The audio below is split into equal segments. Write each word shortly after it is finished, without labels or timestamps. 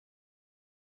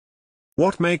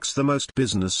What makes the most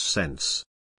business sense?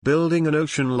 Building an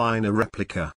ocean liner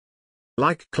replica,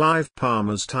 like Clive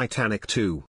Palmer's Titanic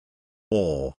II.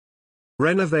 Or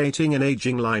renovating an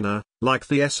aging liner, like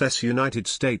the SS United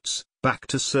States, back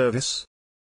to service?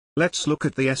 Let's look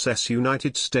at the SS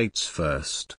United States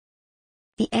first.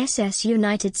 The SS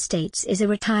United States is a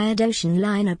retired ocean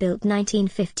liner built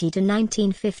 1950 to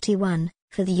 1951,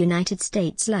 for the United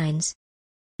States Lines.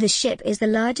 The ship is the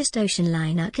largest ocean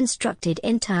liner constructed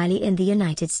entirely in the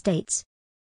United States.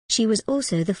 She was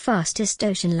also the fastest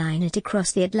ocean liner to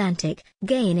cross the Atlantic,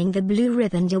 gaining the Blue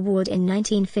Ribbon Award in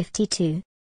 1952.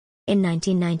 In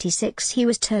 1996 he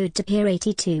was towed to Pier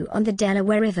 82 on the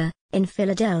Delaware River, in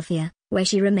Philadelphia, where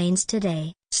she remains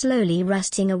today, slowly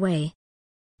rusting away.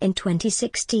 In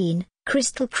 2016,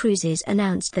 Crystal Cruises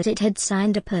announced that it had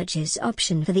signed a purchase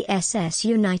option for the SS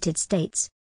United States.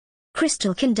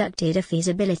 Crystal conducted a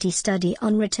feasibility study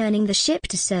on returning the ship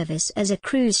to service as a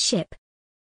cruise ship.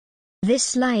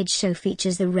 This slideshow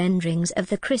features the renderings of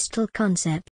the Crystal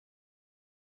concept.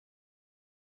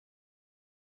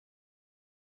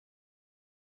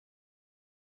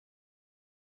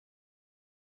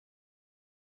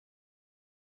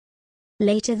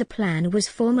 Later the plan was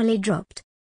formally dropped.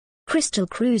 Crystal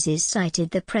Cruises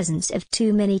cited the presence of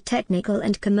too many technical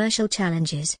and commercial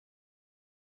challenges.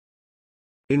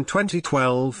 In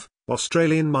 2012,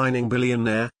 Australian mining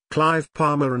billionaire, Clive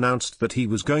Palmer announced that he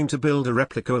was going to build a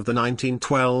replica of the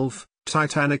 1912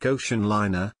 Titanic ocean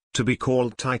liner, to be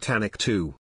called Titanic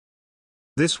II.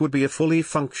 This would be a fully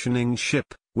functioning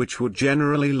ship, which would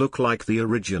generally look like the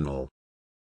original.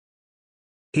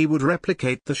 He would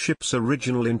replicate the ship's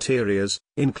original interiors,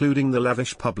 including the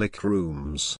lavish public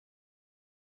rooms.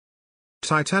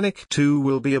 Titanic II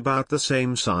will be about the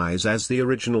same size as the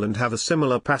original and have a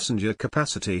similar passenger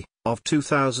capacity, of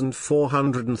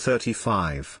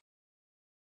 2,435.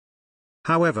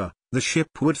 However, the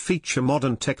ship would feature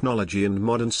modern technology and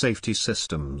modern safety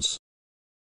systems.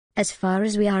 As far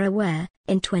as we are aware,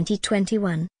 in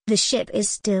 2021, the ship is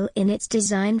still in its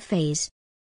design phase.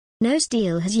 No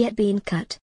steel has yet been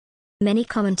cut. Many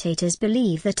commentators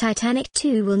believe the Titanic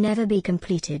II will never be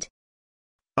completed.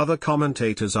 Other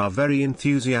commentators are very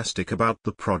enthusiastic about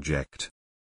the project.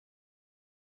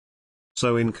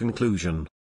 So in conclusion,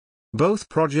 both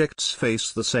projects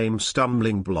face the same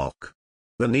stumbling block: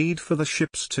 the need for the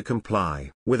ships to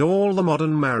comply with all the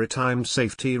modern maritime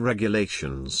safety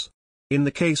regulations. In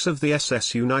the case of the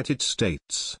SS United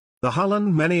States, the hull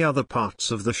and many other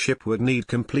parts of the ship would need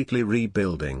completely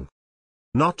rebuilding.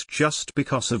 Not just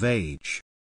because of age,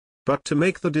 but to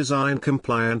make the design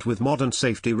compliant with modern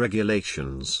safety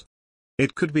regulations.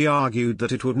 It could be argued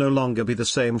that it would no longer be the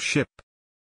same ship.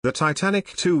 The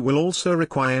Titanic II will also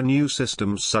require new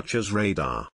systems such as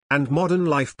radar, and modern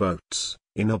lifeboats,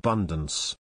 in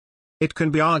abundance. It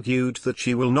can be argued that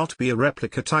she will not be a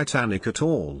replica Titanic at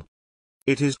all.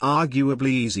 It is arguably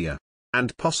easier,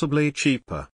 and possibly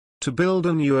cheaper, to build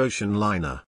a new ocean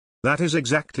liner. That is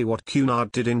exactly what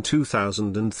Cunard did in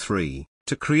 2003,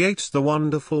 to create the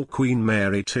wonderful Queen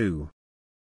Mary II.